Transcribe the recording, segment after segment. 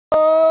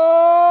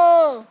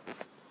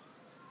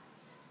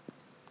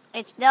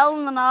it's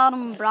Dillon and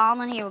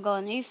Adam&Brandon here. We've got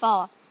a new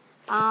fella.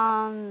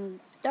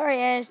 There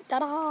he is.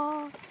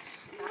 Ta-da!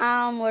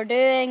 We're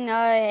doing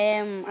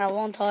now our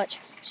one touch.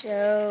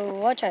 So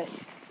watch out.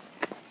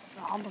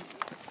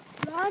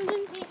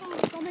 Random people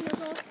are coming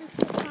across the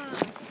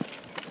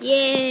footpath.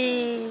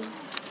 Yay!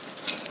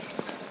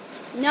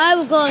 Now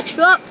we've got a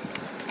truck.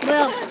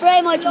 Well,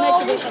 pretty much a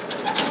Mitsubishi.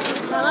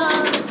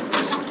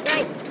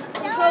 Right.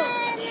 Dillon!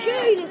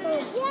 Shoot it.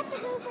 You have to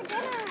go for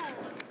dinner.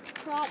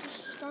 Crap,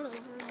 start over.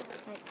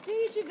 Do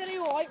YouTube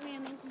video without me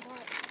and then come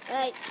back.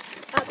 Right.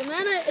 At the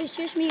minute, it's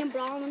just me and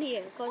Brandon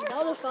here, because the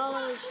other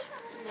fellas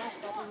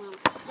messed up on that.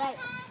 Right,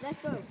 let's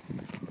go.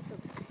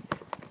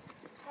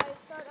 Right,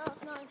 start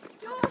off now.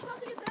 George, have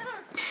to get dinner.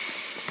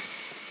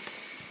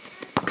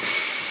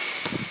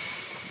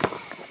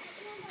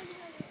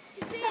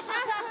 You see,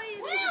 that's how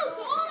you Will,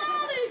 go on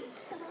at him!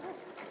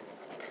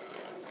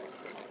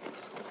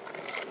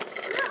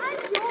 I'm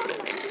Jordan,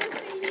 excuse me,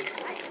 he's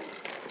fighting.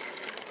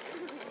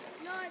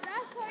 No,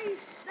 that's how you,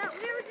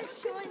 we were just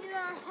showing you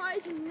how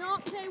to not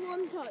play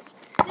one touch.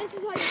 This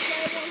is how you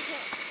play one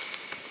touch.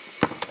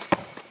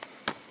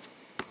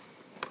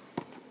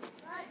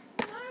 Right,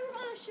 now we're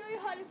going to show you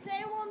how to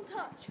play one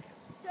touch.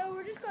 So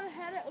we're just going to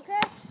head it,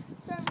 okay?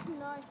 Start from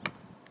now.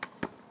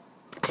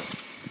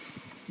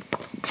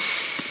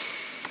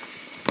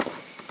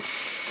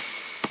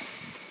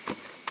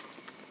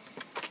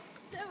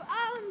 So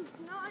Adam's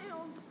now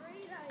on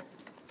 3 now.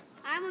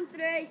 I'm on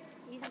 3.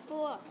 He's on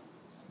 4.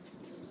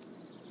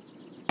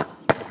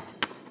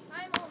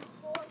 I'm on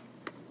 4.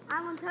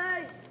 I'm on 2.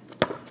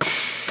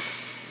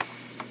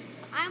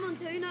 I'm on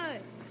 2 now.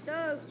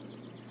 So,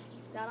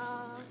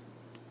 ta-da.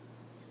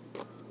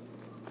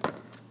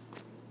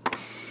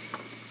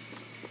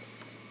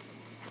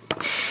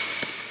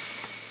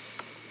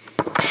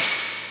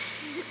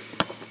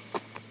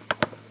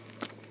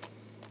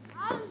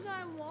 Adam's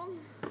now on 1.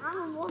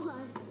 I'm on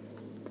 1.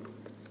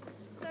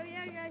 So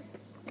yeah, guys,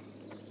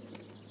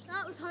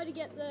 that was how to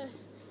get the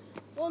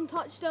one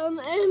touchdown.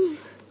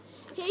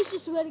 Here's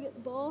just a way to get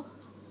the ball.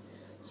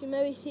 So you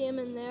maybe see him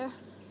in there.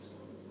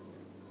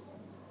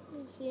 You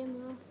can see him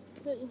now.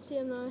 Look, you can see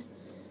him now.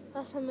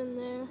 That's him in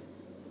there.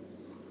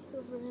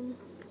 Over in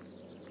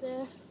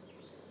there.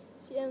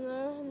 See him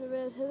there in the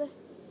red hoodie.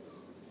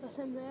 That's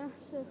him there.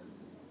 So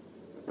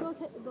go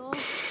kick the ball.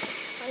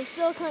 I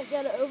still can't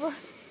get it over.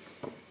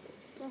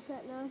 That's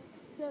it now.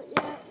 So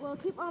yeah, we'll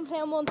keep on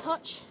playing one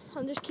touch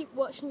and just keep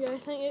watching you.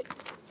 Thank you.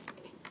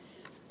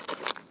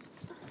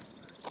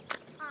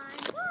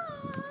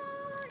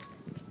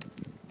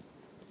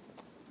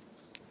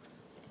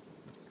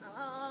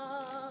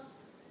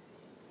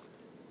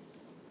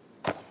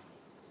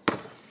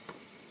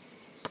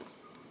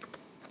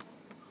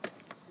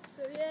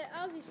 So yeah,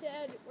 as he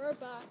said, we're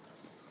back.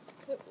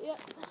 But, yeah.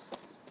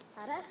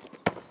 Had it?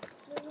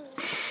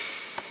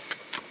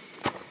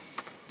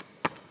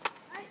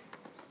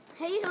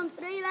 He's on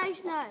 3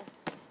 lives now.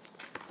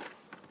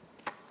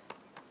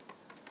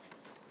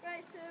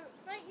 Right, so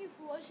thank you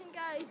for watching,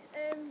 guys.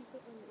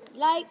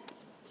 Like,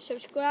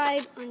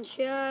 subscribe, and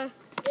share.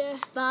 Yeah.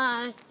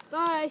 Bye.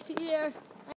 Bye. See you there.